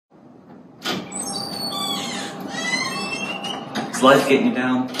Is life getting you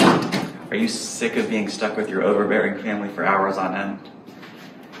down? Are you sick of being stuck with your overbearing family for hours on end?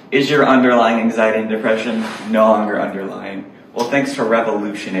 Is your underlying anxiety and depression no longer underlying? Well, thanks to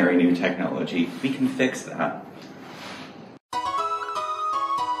revolutionary new technology, we can fix that.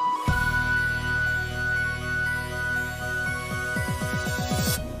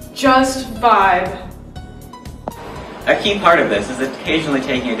 Just vibe. A key part of this is occasionally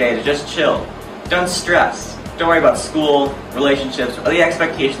taking a day to just chill. Don't stress. Don't worry about school, relationships, or the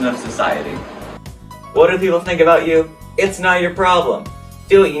expectations of society. What do people think about you? It's not your problem.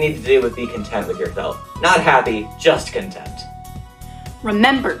 Do what you need to do, but be content with yourself. Not happy, just content.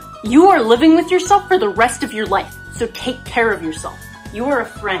 Remember, you are living with yourself for the rest of your life, so take care of yourself. You are a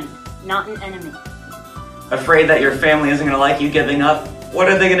friend, not an enemy. Afraid that your family isn't gonna like you giving up? What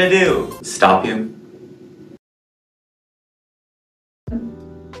are they gonna do? Stop you?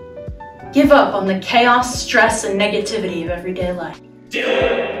 Give up on the chaos, stress, and negativity of everyday life. Do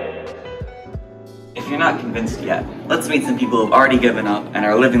it! If you're not convinced yet, let's meet some people who've already given up and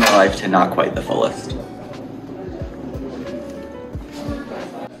are living their life to not quite the fullest.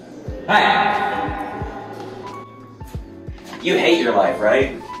 Hi! You hate your life,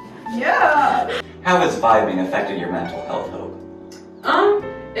 right? Yeah. How has vibing affected your mental health, Hope?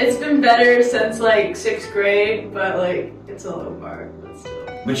 It's been better since like 6th grade, but like it's a low bar, but still.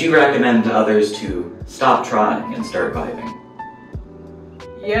 Would you recommend to others to stop trying and start vibing?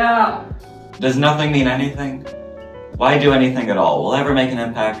 Yeah. Does nothing mean anything? Why do anything at all? Will it ever make an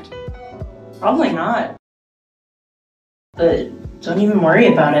impact? Probably not. But don't even worry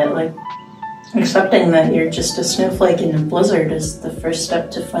about it. Like, accepting that you're just a snowflake in a blizzard is the first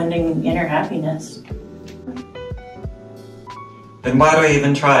step to finding inner happiness. Then why do I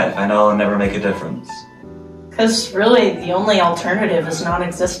even try if I know it'll never make a difference? Because really, the only alternative is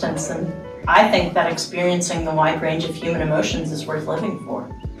non-existence, and I think that experiencing the wide range of human emotions is worth living for.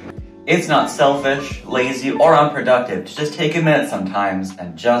 It's not selfish, lazy, or unproductive to just take a minute sometimes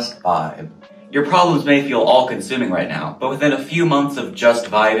and just vibe. Your problems may feel all-consuming right now, but within a few months of just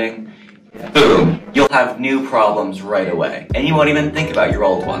vibing, boom, you'll have new problems right away, and you won't even think about your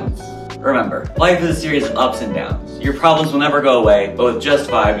old ones. Remember, life is a series of ups and downs. Your problems will never go away, but with just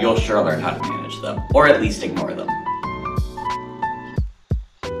vibe, you'll sure learn how to manage them, or at least ignore them.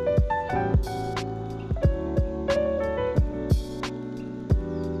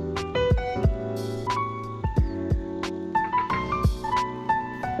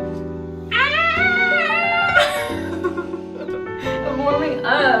 I'm warming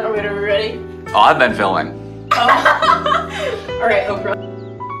up. Are we ready? Oh, I've been filming. Alright, Oprah.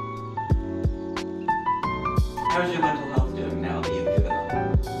 How's your mental health doing now that you've given up?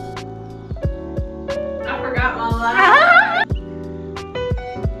 I forgot my line.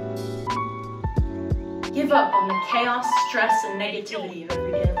 Give up on the chaos, stress, and negativity of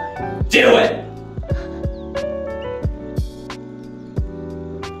everyday life. Do it!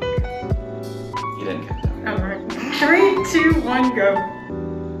 You didn't get that. Alright. 3, 2, 1, go.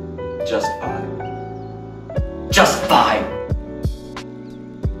 Just vibe. Just vibe!